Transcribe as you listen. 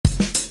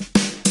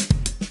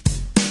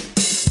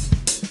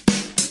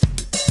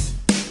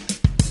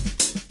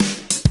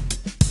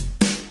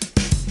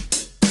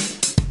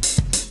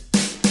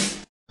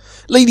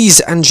Ladies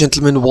and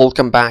gentlemen,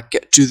 welcome back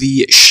to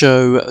the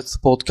show, the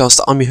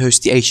podcast. I'm your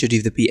host, the HOD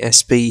of the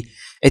PSP.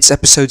 It's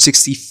episode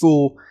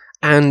 64,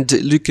 and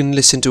you can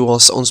listen to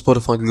us on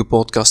Spotify, Google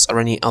Podcasts, or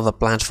any other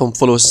platform.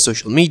 Follow us on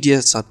social media,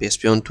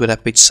 PSP on Twitter,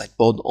 page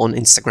SitePod on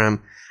Instagram,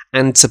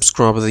 and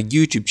subscribe to the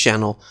YouTube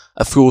channel.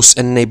 Of course,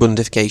 enable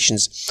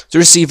notifications to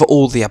receive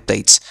all the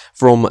updates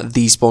from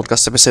these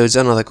podcast episodes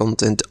and other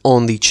content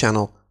on the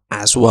channel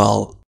as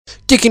well.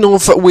 Kicking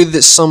off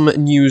with some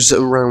news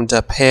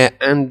roundup here,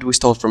 and we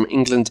start from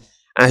England,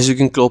 as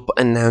Jurgen Klopp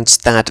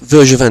announced that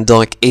Virgil van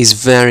Dijk is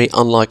very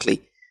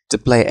unlikely to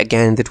play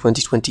again the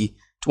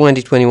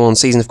 2020-2021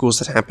 season. Of course,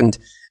 that happened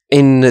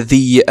in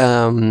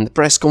the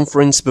press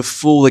conference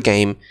before the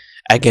game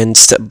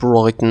against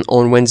Brighton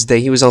on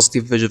Wednesday. He was asked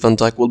if Virgil van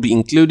Dijk will be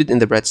included in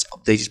the Reds'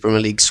 updated Premier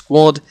League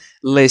squad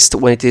list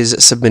when it is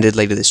submitted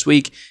later this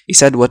week. He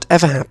said,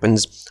 "Whatever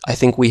happens, I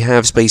think we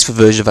have space for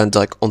Virgil van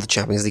Dijk on the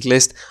Champions League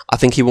list. I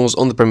think he was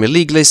on the Premier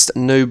League list.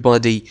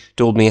 Nobody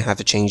told me I have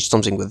to change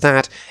something with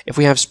that. If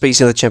we have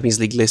space in the Champions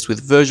League list with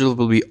Virgil,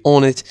 we'll be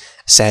on it,"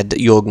 said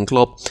Jurgen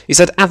Klopp. He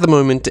said, "At the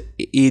moment,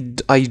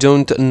 I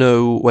don't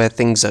know where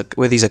these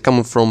are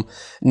coming from.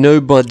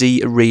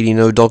 Nobody really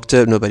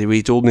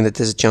told me that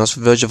there's a chance for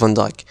Virgil van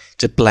Dijk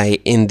to play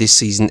in this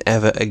season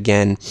ever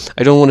again.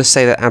 I don't want to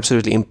say that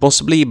absolutely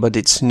impossibly, but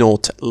it's not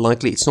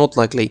likely. It's not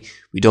likely.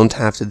 We don't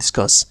have to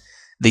discuss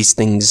these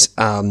things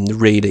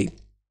really."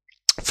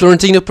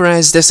 Florentino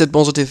Perez tested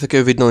positive for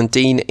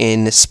COVID-19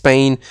 in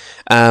Spain.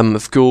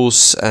 Of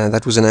course,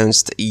 that was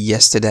announced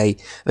yesterday.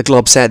 The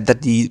club said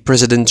that the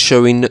president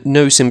showing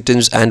no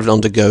symptoms and will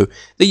undergo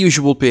the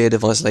usual period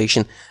of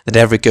isolation that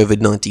every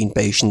COVID-19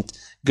 patient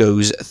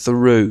goes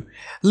through.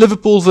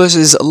 Liverpool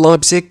versus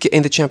Leipzig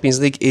in the Champions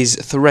League is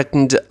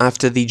threatened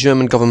after the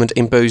German government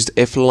imposed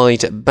a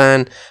flight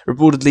ban.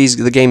 Reportedly,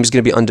 the game is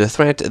going to be under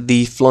threat.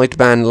 The flight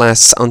ban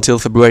lasts until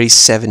February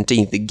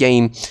 17th. The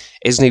game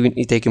is going to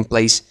be taking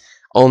place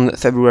on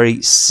February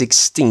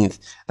 16th.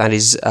 That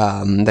is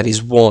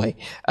why.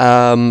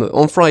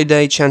 On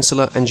Friday,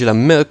 Chancellor Angela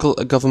Merkel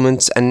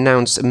government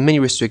announced many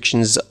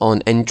restrictions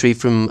on entry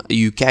from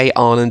UK,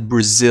 Ireland,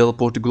 Brazil,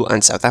 Portugal,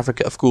 and South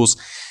Africa. Of course,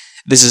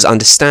 this is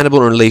understandable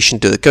in relation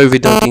to the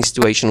COVID-19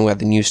 situation, where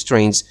the new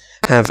strains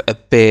have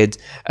appeared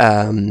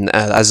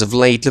as of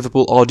late.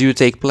 Liverpool are due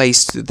to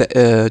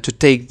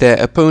take their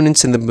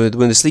opponents in the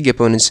Bundesliga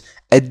opponents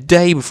a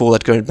day before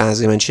that current ban,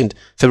 as I mentioned.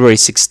 February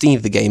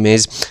 16th the game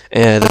is,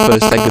 the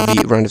first leg of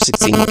the round of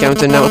 16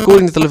 encounter. Now,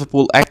 according to the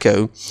Liverpool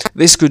Echo,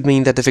 this could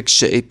mean that the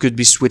fixture could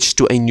be switched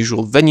to a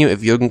neutral venue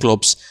if Jurgen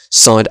Klopp's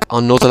side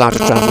are not allowed to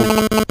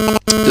travel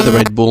to the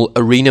Red Bull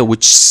Arena,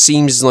 which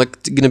seems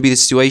like going to be the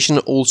situation.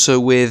 Also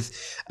with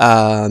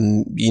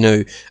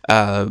Borussia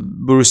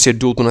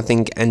Dortmund, I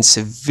think, and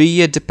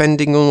Sevilla,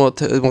 depending on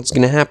what's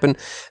going to happen.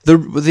 The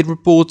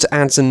report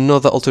adds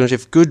another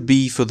alternative could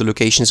be for the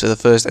locations for the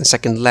first and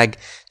second leg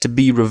to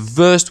be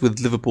reversed,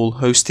 with Liverpool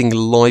hosting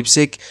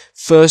Leipzig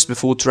first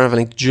before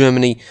travelling to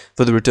Germany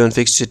for the return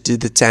fixture to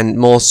the 10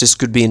 Masters.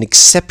 Could be an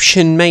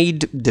exception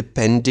made,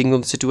 depending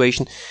on the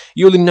situation.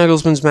 Julian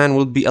Nagelsmann's man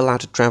will be allowed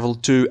to travel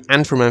to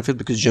and from Anfield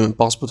because German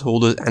passport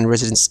holders and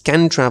residents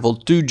can travel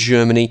to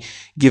Germany,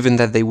 given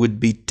that they would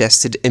be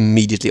tested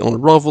immediately on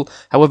arrival.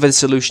 However, the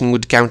solution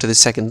would counter the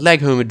second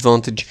leg home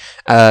advantage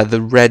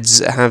the Reds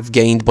have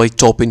gained by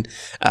topping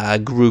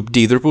Group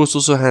D. The reports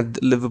also had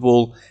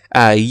Liverpool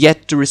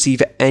yet to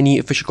receive any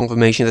official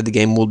confirmation that the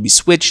game will be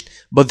switched,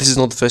 but this is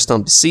not the first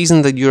time this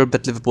season that Europe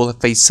that Liverpool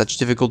have faced such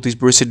difficulties.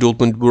 Borussia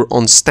Dortmund were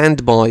on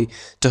standby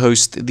to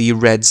host the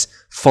Reds'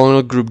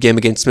 final group game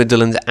against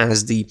Midtjylland,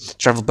 as the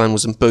travel ban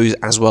was imposed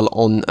as well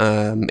on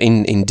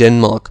in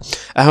Denmark.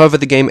 However,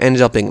 the game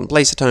ended up being in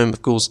place at home,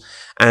 of course,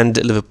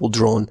 and Liverpool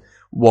drawn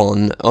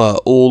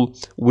 1-all.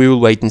 We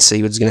will wait and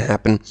see what's going to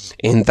happen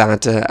in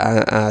that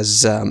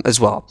as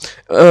well.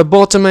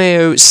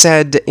 Bartomeu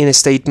said in a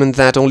statement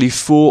that only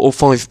 4 or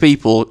 5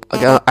 people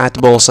at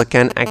Barca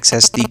can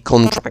access the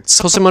contracts.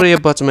 Jose Maria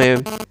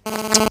Bartomeu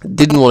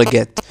didn't want to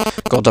get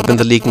caught up in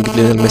the leak and give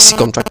Lionel Messi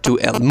contract to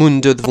El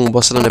Mundo. The former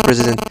Barcelona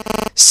president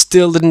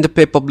still didn't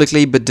appear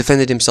publicly, but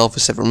defended himself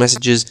with several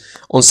messages.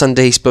 On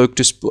Sunday, he spoke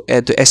to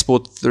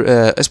Esport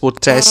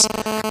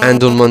 3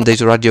 and on Monday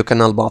to Radio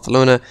Canal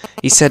Barcelona.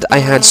 He said, "I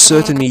had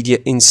certain media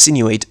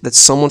insinuate that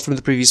someone from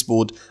the previous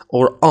board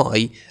or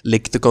I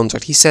leaked the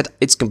contract." He said,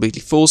 "It's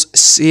completely false,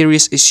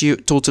 serious issue,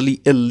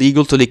 totally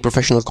illegal to leak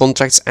professional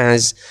contracts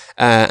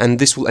and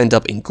this will end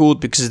up in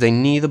court because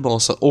neither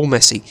Barca or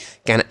Messi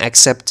can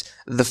accept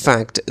the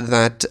fact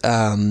that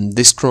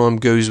this crime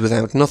goes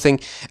without nothing."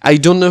 I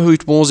don't know who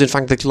it was. In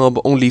fact, the club,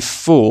 only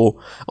 4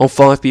 or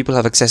 5 people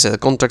have access to the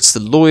contracts. The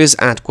lawyers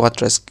at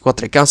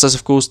Cuatro Casas,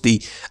 of course,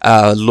 the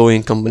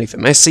lawyering company for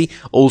Messi,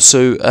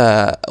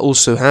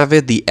 also have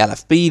it. The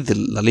LFP, the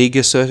La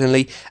Liga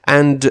certainly,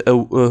 and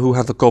who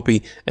have a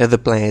copy of the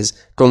players'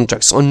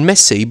 contracts. On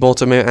Messi,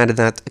 Bartomeu added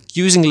that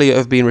accusing Leo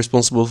of being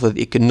responsible for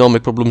the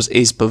economic problems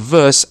is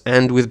perverse,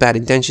 and with bad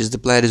intentions. The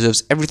player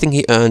deserves everything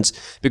he earns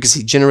because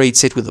he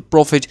generates it with the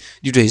profit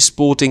due to his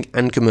sporting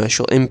and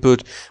commercial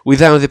input.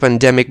 Without the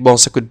pandemic,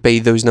 Barca could pay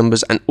those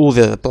numbers and all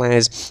the other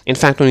players. In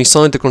fact, when he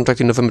signed the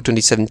contract in November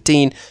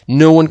 2017,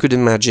 no one could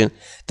imagine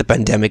the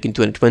pandemic in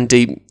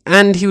 2020,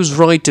 and he was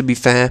right, to be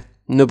fair.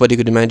 Nobody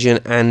could imagine,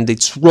 and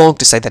it's wrong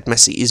to say that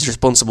Messi is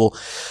responsible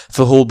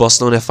for whole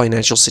Barcelona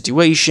financial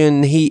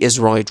situation. He is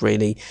right,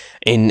 really,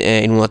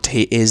 in what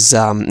he is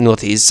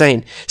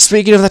saying.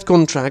 Speaking of that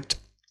contract,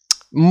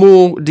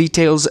 more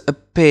details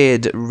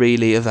appeared,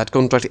 really, of that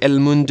contract. El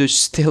Mundo is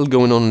still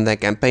going on in their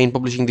campaign,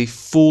 publishing the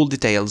full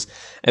details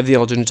of the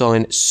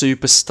Argentine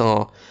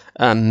superstar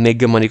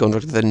mega money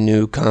contract with the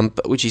Nou Camp,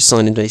 which he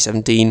signed in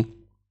 2017.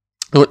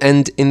 Will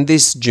end in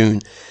this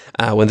June,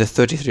 when the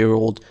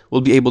 33-year-old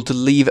will be able to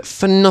leave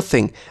for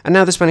nothing. And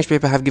now the Spanish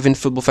paper have given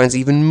football fans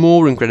even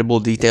more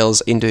incredible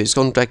details into his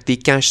contract. The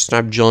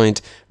cash-strapped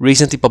giant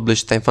recently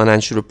published their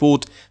financial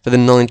report for the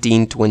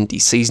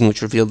 19-20 season,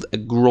 which revealed a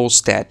gross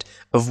debt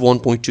of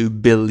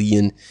 1.2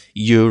 billion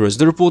euros.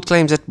 The report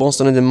claims that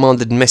Barcelona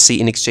demanded Messi,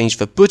 in exchange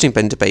for putting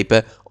pen to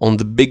paper on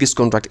the biggest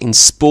contract in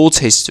sports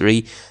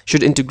history,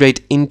 should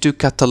integrate into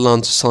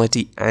Catalan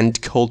society and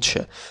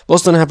culture.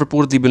 Barcelona have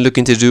reportedly been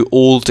looking to do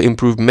all to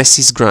improve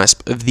Messi's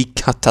grasp of the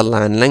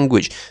Catalan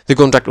language. The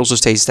contract also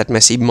states that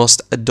Messi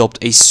must adopt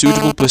a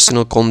suitable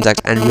personal conduct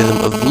and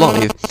rhythm of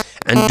life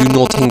and do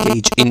not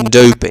engage in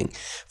doping.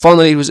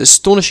 Finally, it was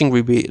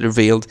astonishingly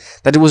revealed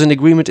that there was an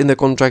agreement in the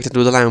contract that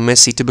would allow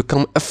Messi to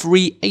become a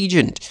free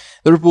agent.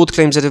 The report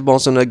claims that if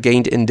Barcelona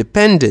gained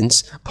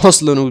independence,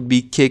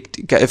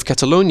 if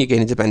Catalonia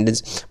gained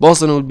independence,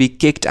 Barcelona would be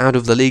kicked out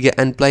of La Liga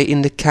and play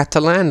in the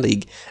Catalan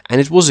League.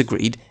 And it was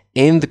agreed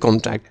in the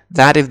contract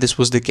that if this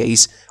was the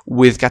case,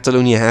 with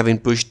Catalonia having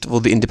pushed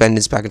for the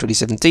independence back in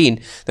 2017,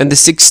 then the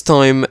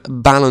six-time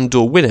Ballon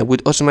d'Or winner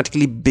would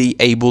automatically be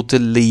able to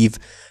leave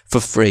for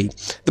free.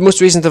 The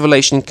most recent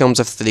revelation comes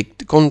after the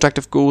contract,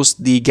 of course,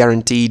 the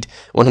guaranteed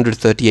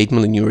 138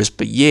 million euros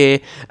per year,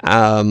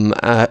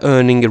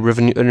 earning a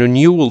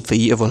renewal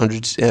fee of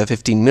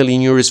 115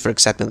 million euros for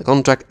accepting the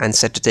contract, and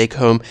set to take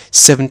home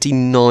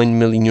 79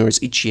 million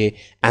euros each year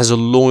as a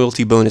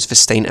loyalty bonus for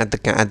staying at the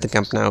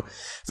Camp Nou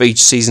for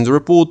each season. The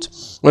report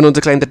went on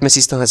to claim that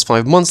Messi still has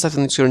 5 months left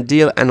on his current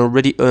deal and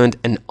already earned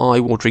an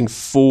eye-watering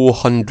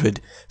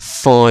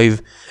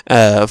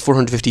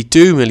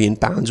 452 million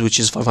pounds, which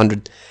is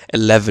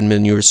 511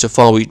 million euros so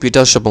far. We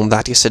touched upon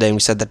that yesterday, and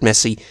we said that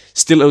Messi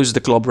still owes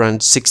the club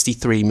around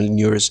 63 million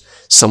euros,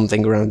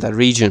 something around that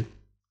region.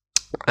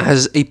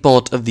 As a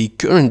part of the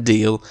current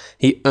deal,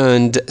 he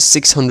earned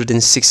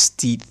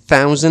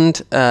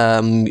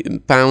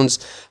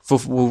 £660,000 for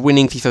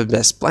winning FIFA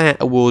Best Player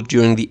award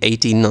during the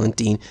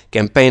 18-19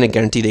 campaign, and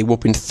guaranteed a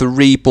whopping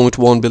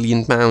 £3.1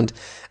 billion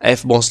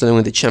if Barcelona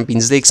win the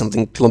Champions League,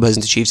 something the club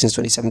hasn't achieved since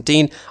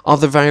 2017.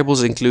 Other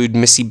variables include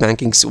Messi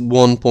banking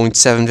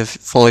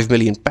 £1.75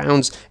 million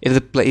if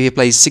he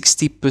plays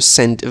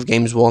 60% of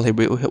games,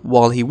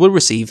 while he will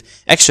receive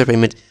extra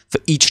payment for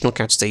each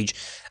knockout stage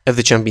of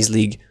the Champions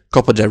League,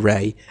 Copa del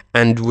Rey,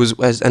 and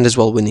as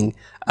well winning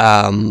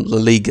La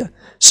Liga.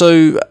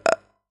 So,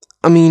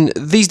 I mean,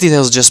 these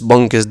details are just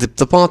bonkers.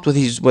 The part where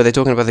they're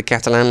talking about the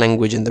Catalan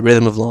language and the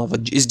rhythm of lava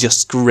is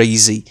just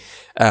crazy.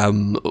 A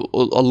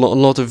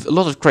lot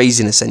of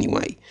craziness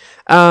anyway.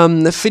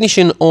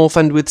 Finishing off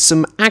and with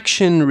some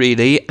action,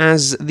 really,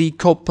 as the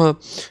Coppa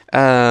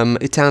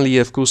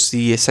Italia, of course,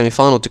 the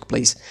semi-final took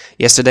place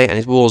yesterday, and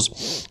it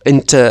was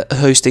Inter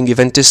hosting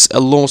Juventus, a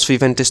loss for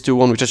Juventus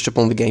 2-1. We touched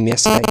upon the game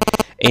yesterday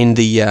in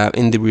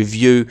the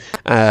review.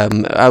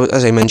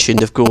 As I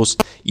mentioned, of course,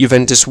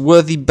 Juventus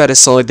were the better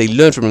side. They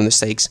learned from their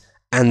mistakes,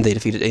 and they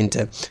defeated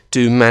Inter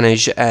to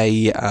manage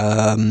a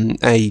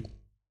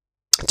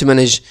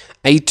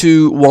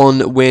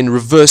 2-1 win,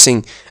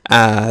 reversing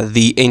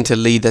the Inter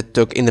lead that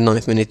took in the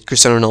 9th minute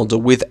Cristiano Ronaldo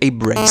with a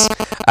brace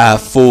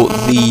for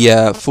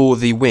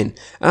the win.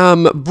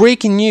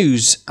 Breaking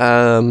news,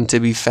 to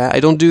be fair,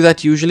 I don't do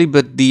that usually,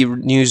 but the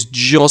news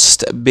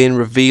just been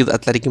revealed.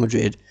 Atletico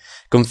Madrid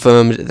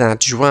confirmed that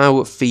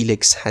João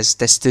Felix has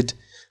tested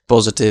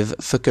positive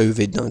for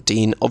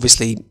COVID-19.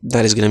 Obviously,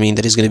 that is going to mean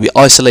that he's going to be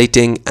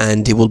isolating,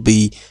 and he will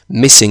be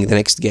missing the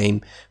next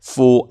game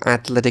for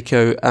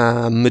Atletico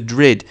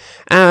Madrid.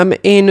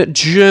 In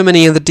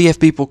Germany, in the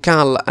DFB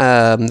Pokal,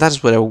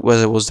 that's where I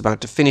was about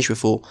to finish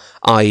before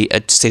I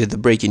stated the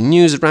breaking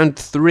news. Round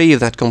 3 of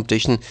that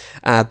competition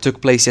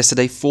took place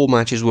yesterday. 4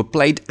 matches were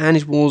played, and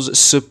it was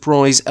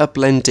surprise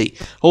aplenty.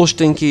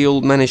 Holstein Kiel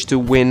managed to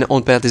win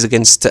on penalties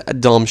against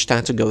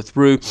Darmstadt to go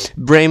through.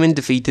 Bremen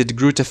defeated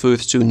Greuther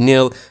Fürth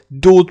 2-0.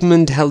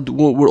 Dortmund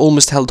were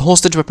almost held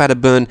hostage by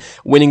Paderborn,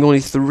 winning only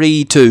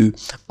 3-2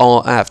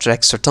 after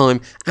extra time.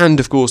 And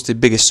of course, the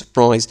biggest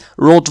surprise,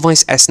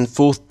 Rot-Weiss Essen,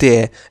 4th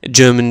tier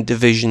German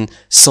division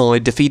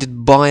side,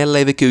 defeated Bayer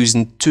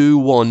Leverkusen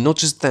 2-1. Not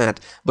just that,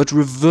 but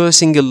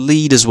reversing a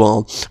lead as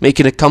well,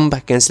 making a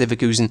comeback against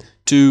Leverkusen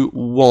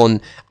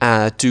 2-1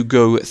 to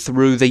go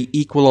through. They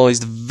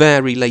equalised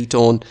very late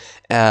on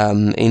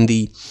in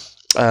the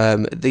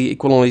they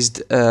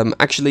equalised.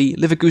 Actually,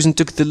 Leverkusen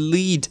took the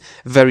lead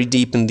very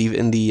deep in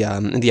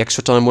the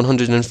extra time.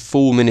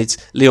 104 minutes,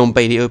 Leon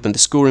Bailey opened the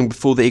scoring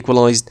before they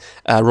equalised.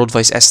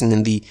 Rot-Weiss Essen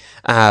in the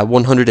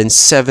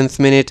 107th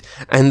minute,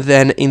 and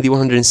then in the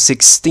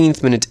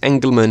 116th minute,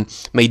 Engelmann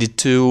made it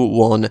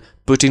 2-1.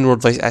 Putting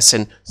Rot-Weiss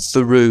Essen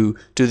through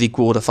to the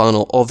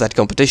quarter-final of that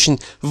competition.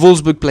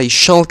 Wolfsburg play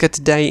Schalke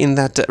today in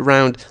that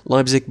round.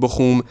 Leipzig,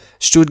 Bochum,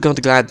 Stuttgart,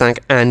 Gladbach,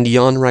 and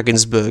Jan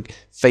Regensburg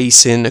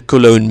facing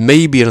Cologne.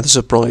 Maybe another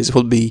surprise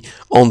will be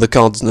on the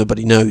cards,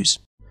 nobody knows.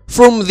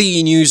 From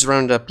the news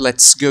roundup,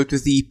 let's go to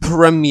the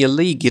Premier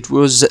League. It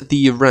was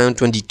the round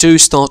 22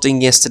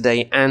 starting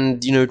yesterday,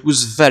 and it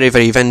was very,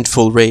 very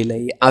eventful,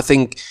 really. I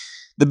think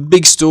the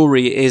big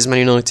story is Man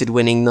United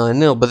winning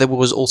 9-0, but there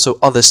was also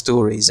other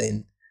stories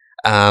in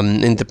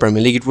the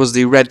Premier League. It was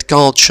the red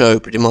card show,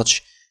 pretty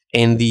much,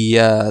 in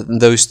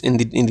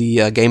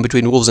the game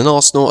between Wolves and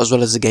Arsenal, as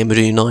well as the game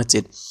between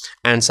United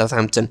and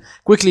Southampton.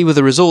 Quickly with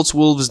the results,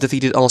 Wolves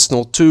defeated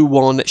Arsenal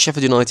 2-1.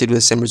 Sheffield United with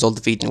the same result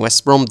defeating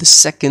West Brom.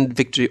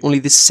 Only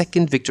the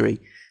second victory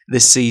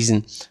this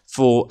season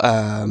or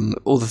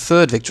the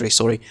third victory,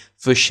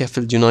 for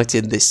Sheffield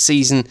United this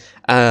season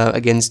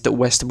against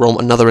West Brom,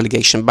 another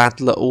relegation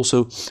battler,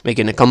 also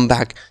making a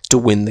comeback to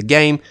win the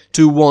game.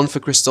 2-1 for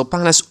Crystal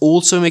Palace,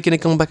 also making a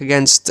comeback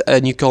against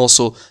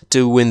Newcastle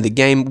to win the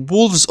game.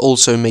 Wolves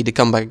also made a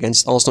comeback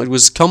against Arsenal. It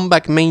was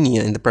comeback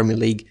mania in the Premier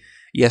League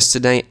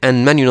yesterday,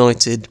 and Man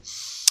United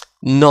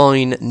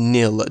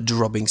 9-0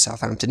 dropping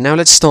Southampton. Now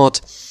let's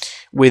start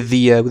with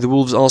the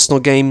Wolves-Arsenal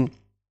game,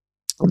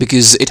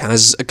 because it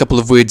has a couple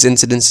of weird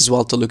incidents as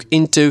well to look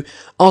into.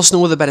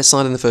 Arsenal were the better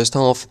side in the first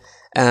half.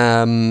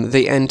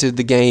 They entered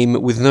the game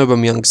with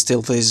Aubameyang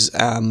still for his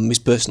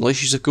personal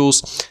issues, of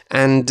course,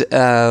 and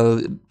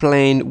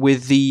playing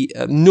with the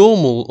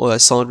normal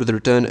side with the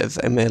return of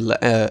Emil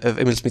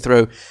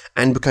Smith-Rowe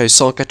and Bukayo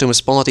Saka.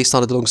 Thomas Partey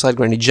started alongside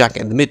Granit Xhaka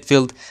in the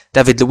midfield.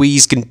 David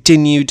Luiz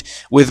continued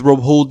with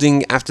Rob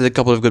Holding after the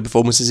couple of good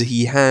performances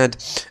he had.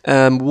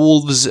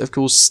 Wolves, of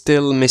course,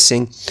 still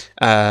missing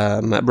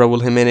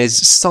Raul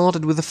Jimenez.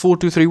 Started with a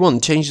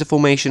 4-2-3-1, changed the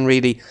formation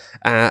really,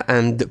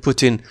 and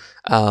put in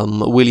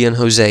Willian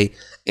Jose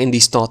in the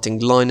starting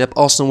lineup.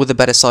 Arsenal with the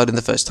better side in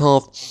the first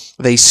half.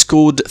 They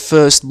scored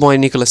first by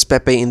Nicolas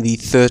Pepe in the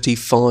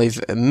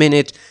 35th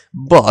minute,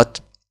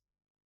 but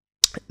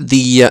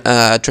the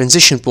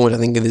transition point, I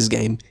think, in this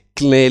game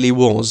clearly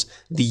was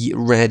the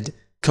red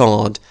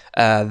card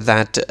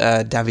that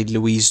David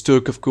Luiz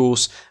took, of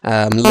course,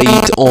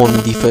 late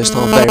on the first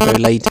half, very, very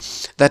late.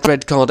 That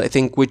red card, I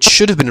think, which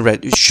should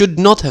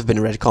not have been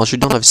a red card,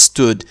 should not have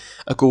stood,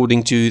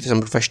 according to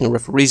some professional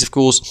referees, of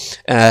course.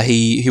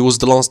 He was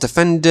the last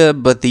defender,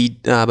 but the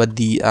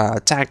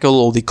tackle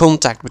or the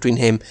contact between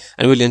him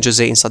and Willian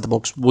Jose inside the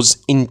box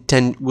was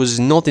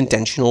not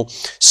intentional,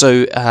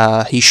 so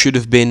he should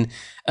have been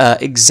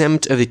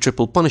exempt of the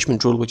triple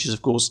punishment rule, which is,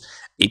 of course,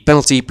 a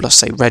penalty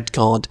plus a red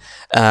card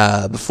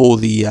for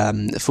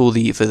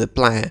the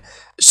player.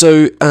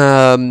 So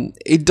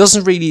it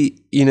doesn't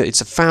really,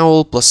 it's a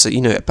foul plus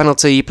a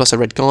penalty plus a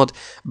red card,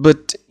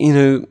 but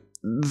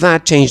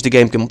that changed the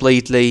game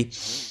completely.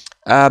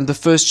 The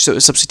first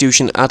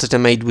substitution Arteta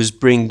made was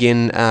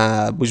bringing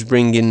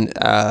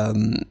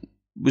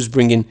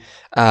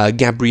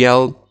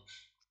Gabriel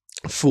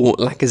for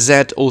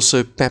Lacazette,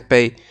 also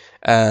Pepe,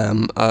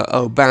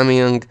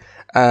 Aubameyang,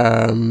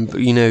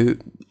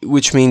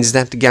 which means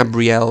that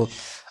Gabriel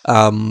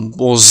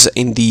was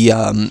in the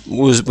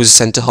was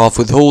centre half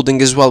with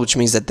Holding as well, which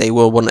means that they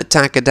were one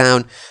attacker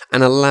down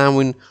and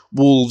allowing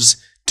Wolves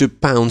to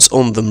pounce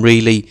on them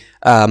really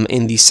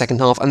in the second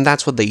half, and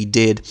that's what they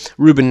did.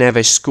 Ruben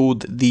Neves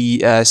scored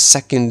the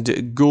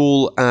second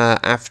goal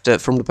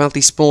from the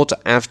penalty spot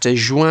after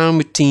João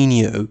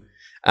Moutinho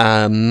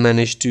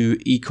managed to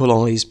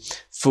equalise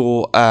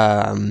for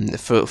João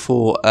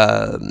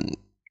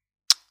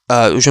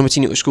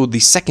Moutinho scored the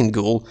second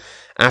goal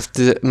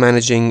after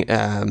managing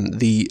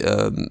the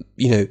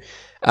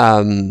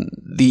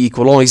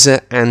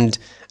equaliser, and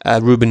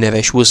Ruben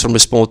Neves was from the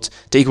spot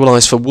to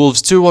equalise for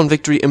Wolves. 2-1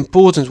 victory,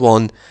 important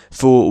one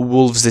for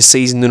Wolves this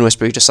season. Nuno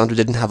Espirito Santo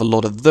didn't have a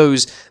lot of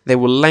those. They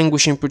were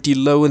languishing pretty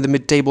low in the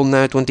mid-table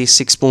now.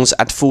 26 points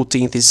at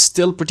 14th is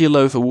still pretty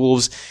low for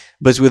Wolves,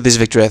 but with this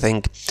victory I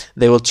think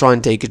they will try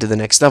and take it to the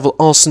next level.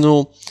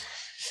 Arsenal,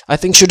 I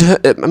think,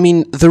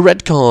 the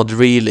red card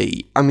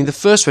really, the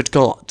first red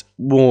card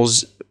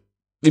was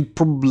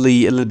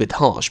probably a little bit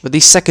harsh, but the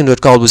second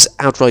red card was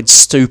outright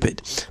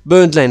stupid.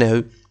 Bernd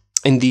Leno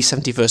in the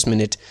 71st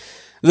minute.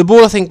 The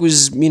ball, I think,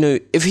 was,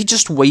 if he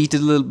just waited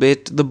a little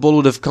bit, the ball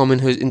would have come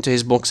into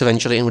his box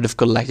eventually and would have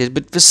collected,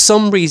 but for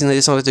some reason they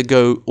decided to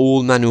go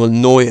all Manuel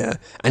Neuer,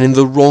 and in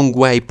the wrong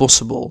way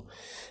possible.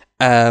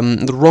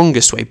 The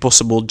wrongest way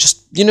possible,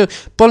 just,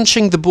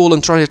 punching the ball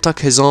and trying to tuck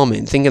his arm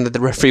in, thinking that the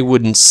referee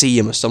wouldn't see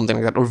him or something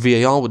like that, or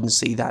VAR wouldn't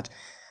see that.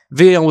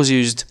 VAR was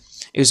used,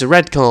 it was a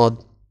red card,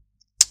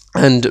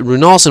 and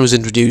Runarsson was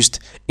introduced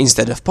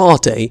instead of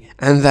Partey,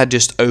 and that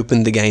just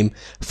opened the game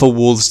for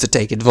Wolves to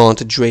take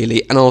advantage,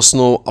 really. And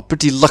Arsenal are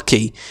pretty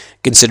lucky,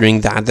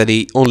 considering that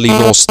they only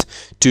lost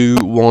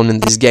 2-1 in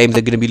this game.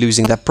 They're going to be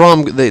losing the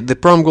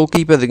prime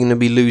goalkeeper. They're going to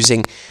be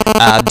losing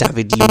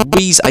David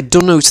Luiz. I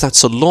don't know if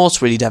that's a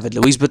loss, really, David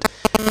Luiz, but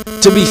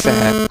to be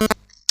fair,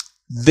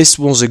 this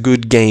was a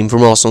good game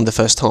from Arsenal in the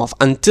first half.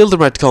 Until the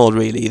red card,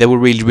 really. They were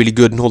really, really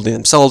good in holding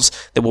themselves.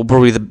 They were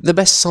probably the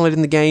best side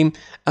in the game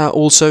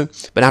also.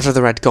 But after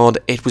the red card,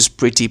 it was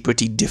pretty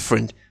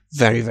different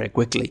very, very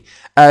quickly.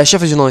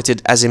 Sheffield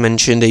United, as I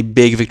mentioned, a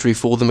big victory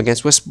for them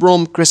against West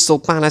Brom. Crystal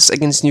Palace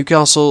against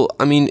Newcastle.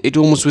 I mean, it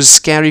almost was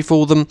scary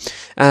for them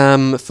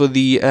for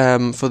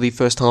the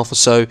first half or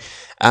so.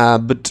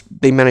 But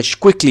they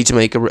managed quickly to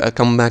make a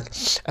comeback.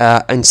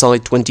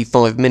 Inside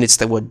 25 minutes,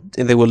 they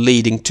were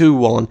leading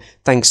 2-1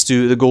 thanks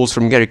to the goals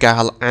from Gary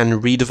Cahill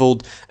and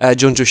Riedewald.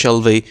 Jonjo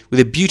Shelvey with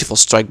a beautiful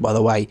strike, by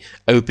the way,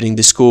 opening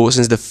the score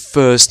since the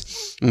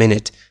first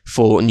minute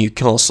for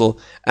Newcastle.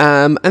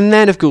 And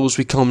then, of course,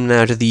 we come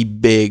now to the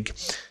big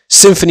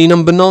Symphony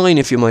number 9,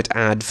 if you might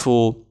add,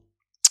 for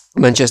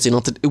Manchester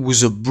United. It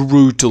was a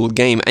brutal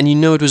game, and you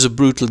know it was a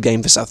brutal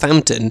game for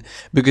Southampton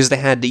because they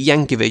had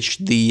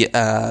Jankovic,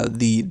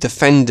 the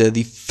defender,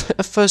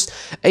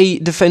 a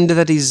defender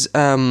that is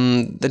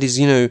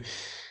you know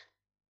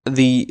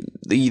the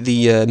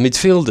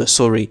midfielder,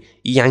 sorry,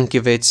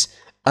 Jankovic,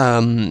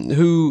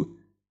 who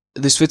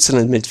the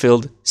Switzerland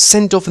midfield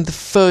sent off in the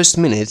first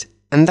minute.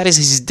 And that is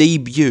his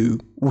debut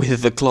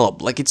with the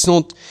club. Like, it's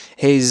not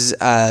his,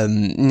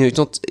 it's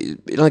not,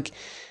 like,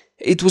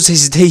 it was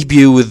his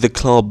debut with the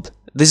club.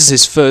 This is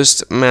his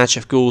first match,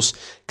 of course,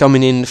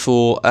 coming in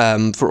for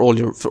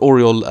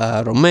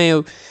Oriol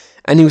Romeo,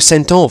 and he was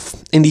sent off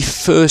in the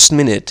first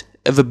minute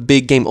of a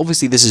big game.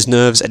 Obviously, this is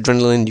nerves,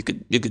 adrenaline.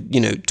 You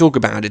could talk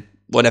about it,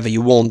 whatever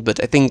you want,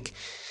 but I think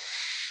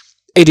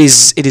it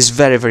is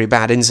very, very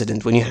bad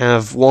incident when you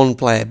have one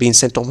player being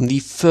sent off in the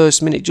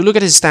first minute. You look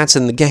at his stats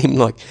in the game,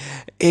 like,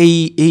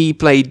 he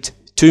played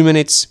 2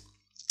 minutes,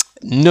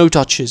 no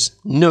touches,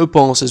 no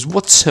passes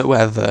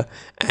whatsoever,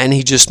 and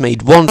he just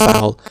made one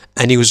foul,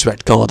 and he was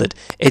red carded.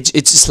 It's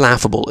just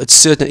laughable. It's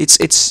certain.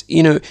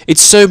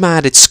 It's so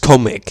bad it's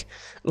comic.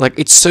 Like,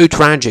 it's so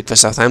tragic for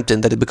Southampton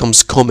that it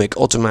becomes comic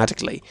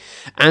automatically.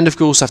 And of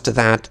course, after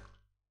that,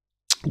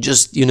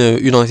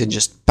 United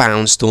just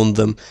bounced on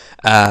them.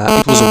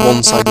 It was a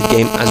one-sided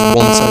game, as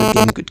one-sided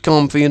game could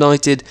come for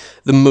United.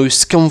 The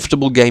most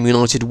comfortable game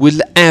United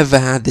will ever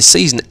have this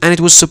season, and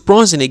it was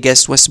surprisingly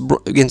against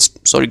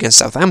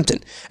Southampton.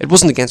 It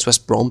wasn't against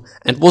West Brom,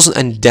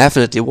 and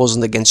definitely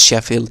wasn't against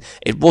Sheffield.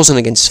 It wasn't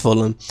against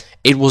Fulham.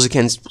 It was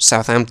against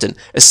Southampton,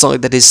 a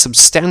side that is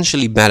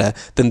substantially better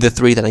than the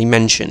three that I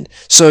mentioned.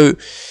 So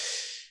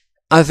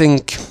I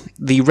think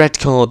the red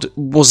card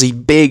was a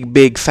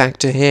big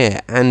factor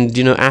here, and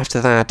after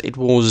that it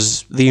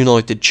was the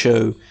United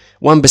show.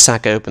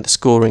 Wan-Bissaka opened the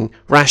scoring,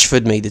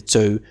 Rashford made it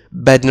 2,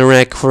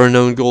 Bednarek for an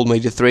own goal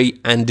made it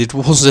 3, and it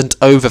wasn't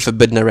over for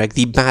Bednarek.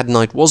 The bad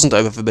night wasn't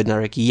over for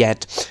Bednarek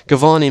yet.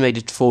 Cavani made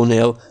it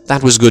 4-0,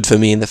 that was good for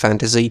me in the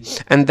fantasy,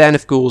 and then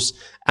of course,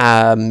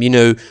 Ole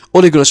Gunnar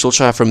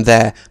Solskjaer from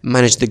there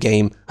managed the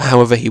game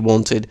however he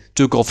wanted,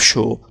 took off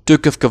Shaw,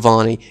 took off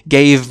Cavani,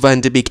 gave Van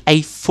de Beek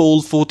a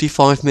full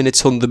 45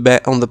 minutes on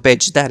the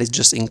pitch. That is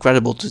just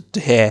incredible to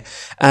hear.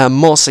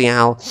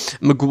 Martial,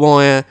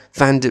 Maguire,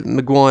 Van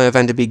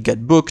de Beek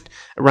got booked,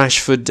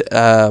 Rashford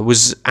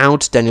was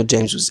out, Daniel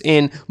James was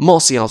in,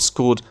 Martial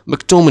scored,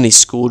 McTominay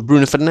scored,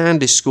 Bruno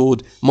Fernandes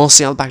scored,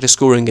 Martial back to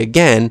scoring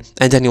again,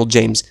 and Daniel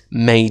James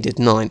made it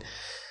 9.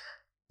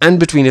 And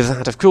between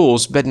that, of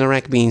course,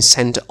 Bednarek being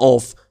sent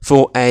off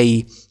for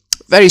a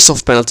very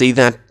soft penalty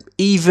that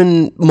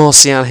even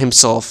Martial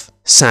himself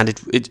said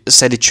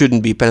it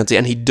shouldn't be a penalty,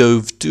 and he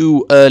dove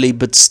too early,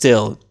 but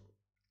still,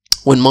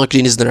 when Mike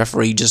Dean is the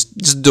referee,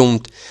 just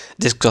don't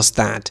discuss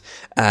that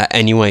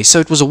anyway. So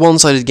it was a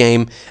one-sided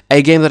game,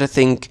 a game that I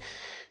think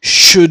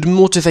should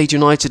motivate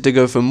United to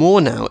go for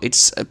more now.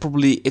 It's a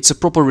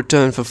proper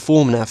return for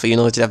form now for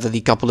United after the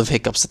couple of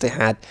hiccups that they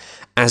had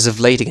as of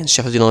late against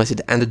Sheffield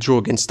United and the draw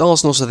against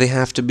Arsenal, so they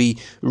have to be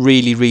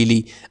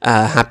really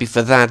happy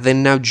for that. They're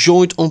now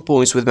joint on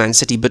points with Man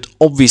City, but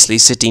obviously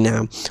City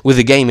now, with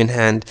the game in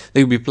hand,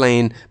 they will be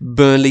playing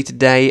Burnley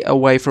today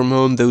away from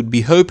home. They would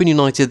be hoping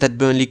United that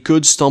Burnley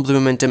could stop the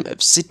momentum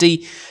of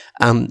City.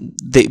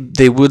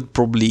 They would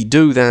probably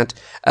do that,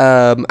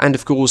 and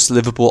of course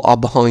Liverpool are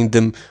behind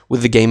them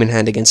with the game in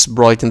hand against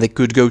Brighton. They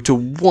could go to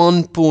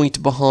 1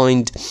 point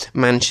behind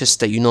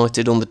Manchester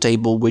United on the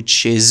table,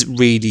 which is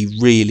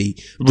really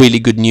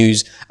good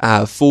news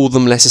for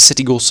them. Leicester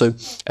City also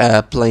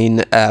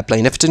playing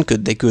Everton.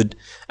 They could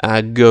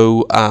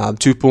go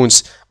 2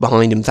 points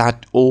behind him.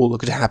 That all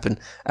could happen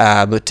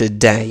but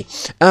today.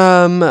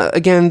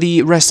 Again,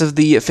 the rest of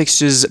the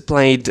fixtures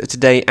played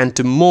today and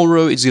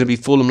tomorrow. It's going to be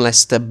Fulham,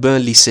 Leicester,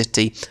 Burnley,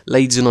 City,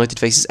 Leeds United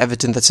faces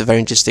Everton. That's a very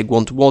interesting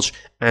one to watch,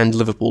 and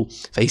Liverpool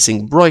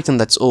facing Brighton.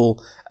 That's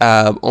all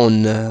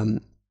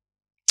on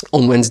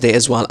on Wednesday,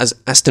 as well as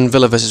Aston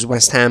Villa versus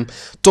West Ham,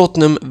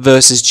 Tottenham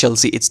versus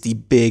Chelsea. It's the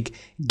big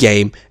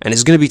game, and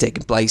it's going to be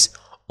taking place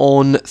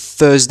on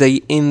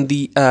Thursday in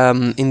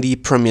the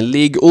Premier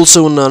League.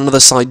 Also, on another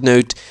side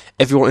note,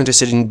 if you're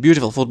interested in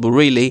beautiful football,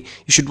 really,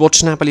 you should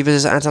watch Napoli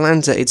versus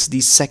Atalanta. It's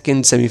the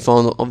second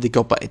semi-final of the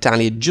Coppa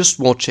Italia. Just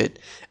watch it.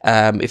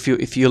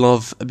 If you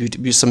love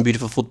some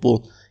beautiful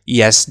football,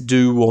 yes,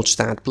 do watch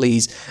that,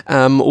 please.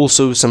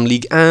 Also, some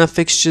Ligue 1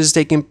 fixtures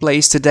taking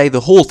place today.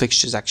 The whole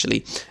fixtures,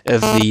 actually,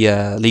 of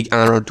the Ligue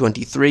 1 round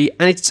 23,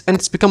 and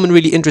it's becoming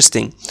really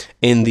interesting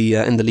in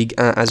the Ligue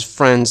 1 as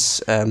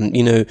France,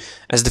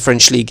 as the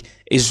French league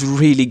is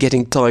really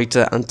getting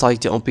tighter and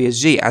tighter on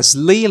PSG, as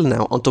Lille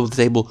now on top of the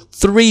table,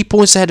 3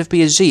 points ahead of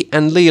PSG,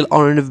 and Lille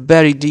are in a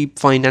very deep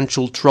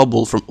financial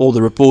trouble from all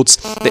the reports.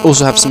 They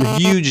also have some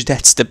huge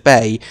debts to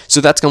pay,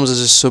 so that comes as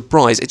a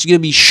surprise. It's going to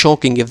be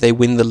shocking if they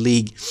win the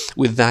league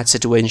with that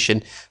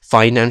situation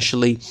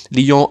financially.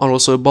 Lyon are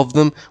also above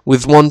them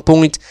with 1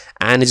 point,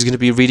 and it's going to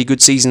be a really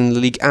good season in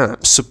the Ligue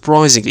 1.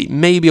 Surprisingly,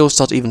 maybe I'll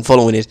start even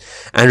following it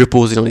and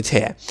reporting on it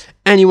here.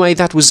 Anyway,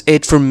 that was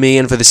it from me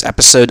and for this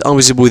episode. I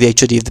was your boy, the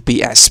HOD of the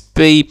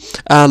PSP.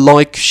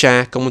 Like,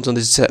 share, comment on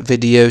this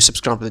video,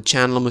 subscribe to the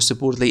channel, and most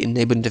importantly,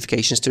 enable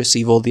notifications to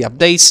receive all the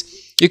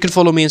updates. You can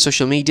follow me on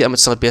social media. I'm at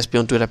SidePSP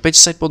on Twitter, Pitch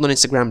SidePod on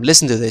Instagram.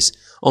 Listen to this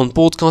on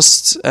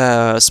podcasts,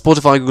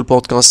 Spotify, Google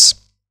Podcasts,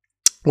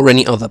 or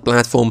any other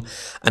platform.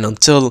 And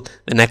until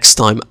the next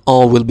time,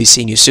 I will be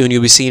seeing you soon.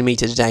 You'll be seeing me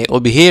today, or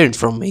be hearing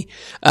from me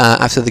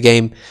after the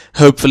game,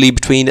 hopefully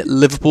between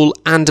Liverpool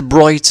and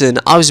Brighton.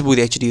 I was with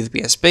the HOD of the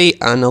PSP,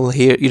 and you'll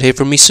hear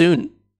from me soon.